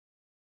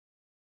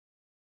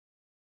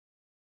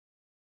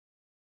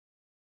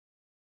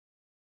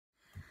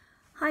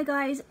Hi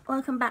guys,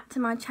 welcome back to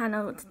my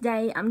channel.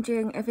 Today I'm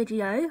doing a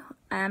video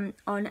on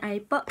a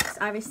box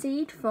I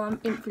received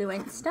from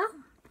Influenster.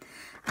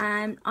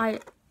 I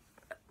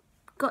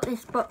got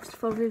this box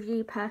for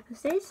review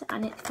purposes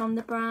and it's from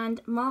the brand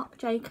Marc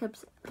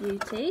Jacobs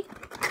Beauty.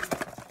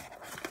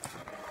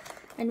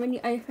 And when you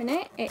open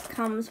it, it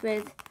comes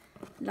with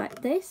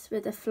like this,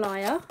 with a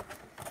flyer.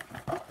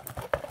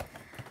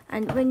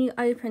 And when you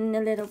open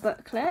the little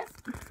booklet,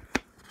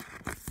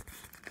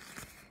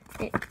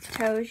 it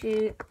tells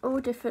you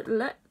all different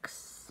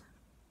looks.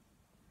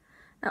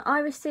 Now I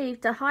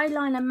received the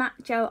Highliner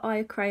Matte Gel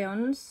Eye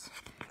Crayons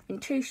in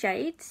 2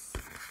 shades,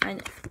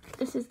 and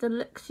this is the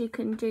looks you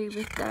can do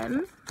with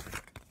them.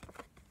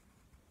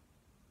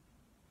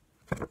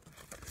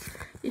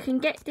 You can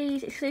get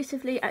these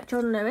exclusively at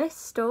John Lewis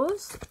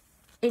stores,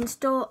 in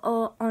store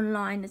or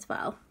online as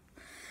well.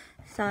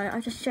 So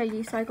I'll just show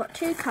you. So I got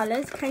 2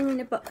 colours, came in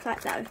a box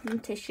like that with some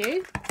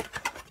tissue.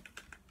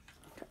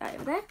 Put that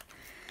over there.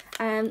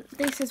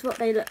 This is what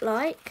they look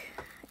like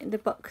in the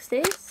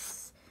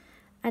boxes,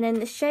 and then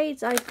the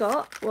shades I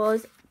got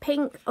was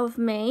Pink of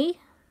Me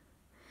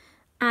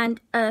and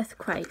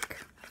Earthquake.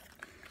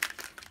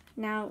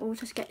 Now we'll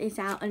just get these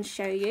out and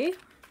show you.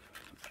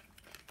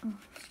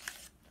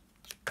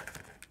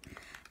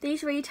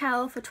 These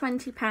retail for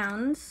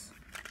 £20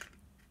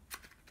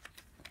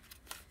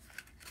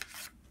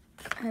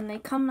 and they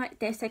come like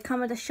this. They come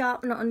with a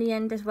sharpener on the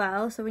end as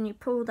well, so when you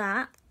pull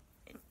that,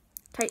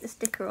 take the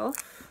sticker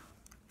off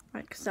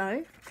like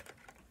so,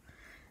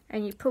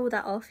 and you pull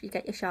that off, you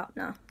get your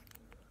sharpener.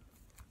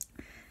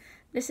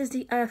 This is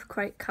the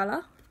Earthquake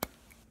colour.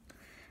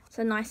 It's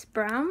a nice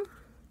brown.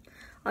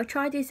 I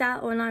tried these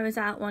out when I was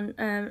out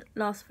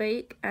last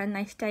week, and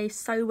they stay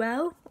so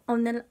well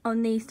on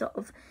the sort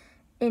of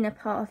inner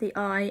part of the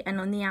eye and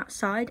on the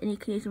outside, and you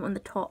can use them on the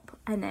top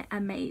and they're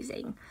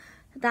amazing.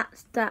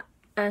 That's that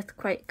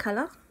Earthquake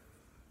colour.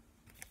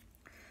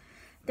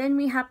 Then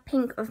we have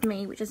Pink of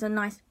Me, which is a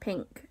nice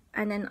pink,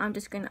 and then I'm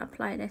just going to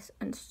apply this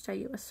and show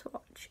you a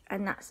swatch,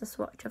 and that's the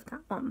swatch of that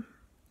one.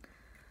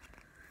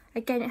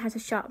 Again, it has a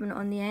sharpener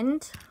on the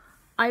end.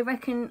 I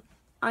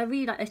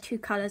really like those 2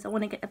 colours. I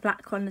want to get the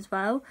black one as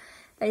well.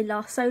 They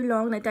last so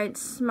long, they don't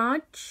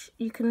smudge.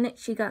 You can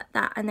literally get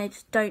that and they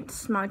just don't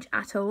smudge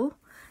at all.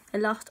 They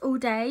last all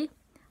day.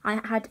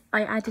 I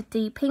added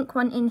the pink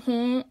one in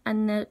here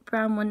and the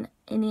brown one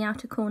in the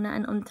outer corner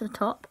and onto the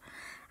top,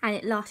 and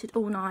it lasted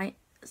all night.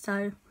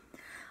 So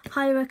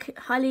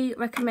highly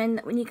recommend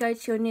that when you go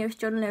to your nearest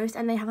John Lewis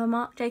and they have a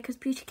Marc Jacobs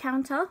Beauty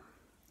counter,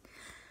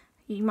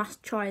 you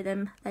must try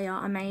them. They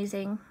are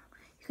amazing.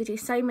 You could do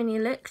so many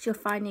looks. You'll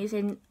find these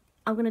in,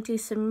 I'm going to do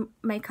some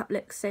makeup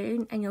looks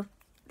soon, and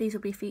these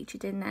will be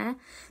featured in there.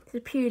 This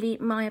is purely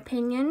my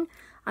opinion.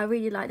 I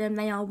really like them.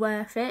 They are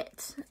worth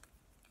it.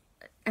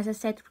 As I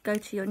said, go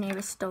to your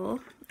nearest store,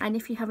 and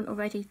if you haven't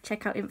already,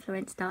 check out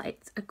Influenster.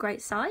 It's a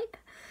great site.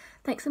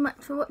 Thanks so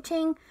much for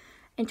watching.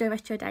 Enjoy the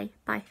rest of your day.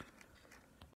 Bye.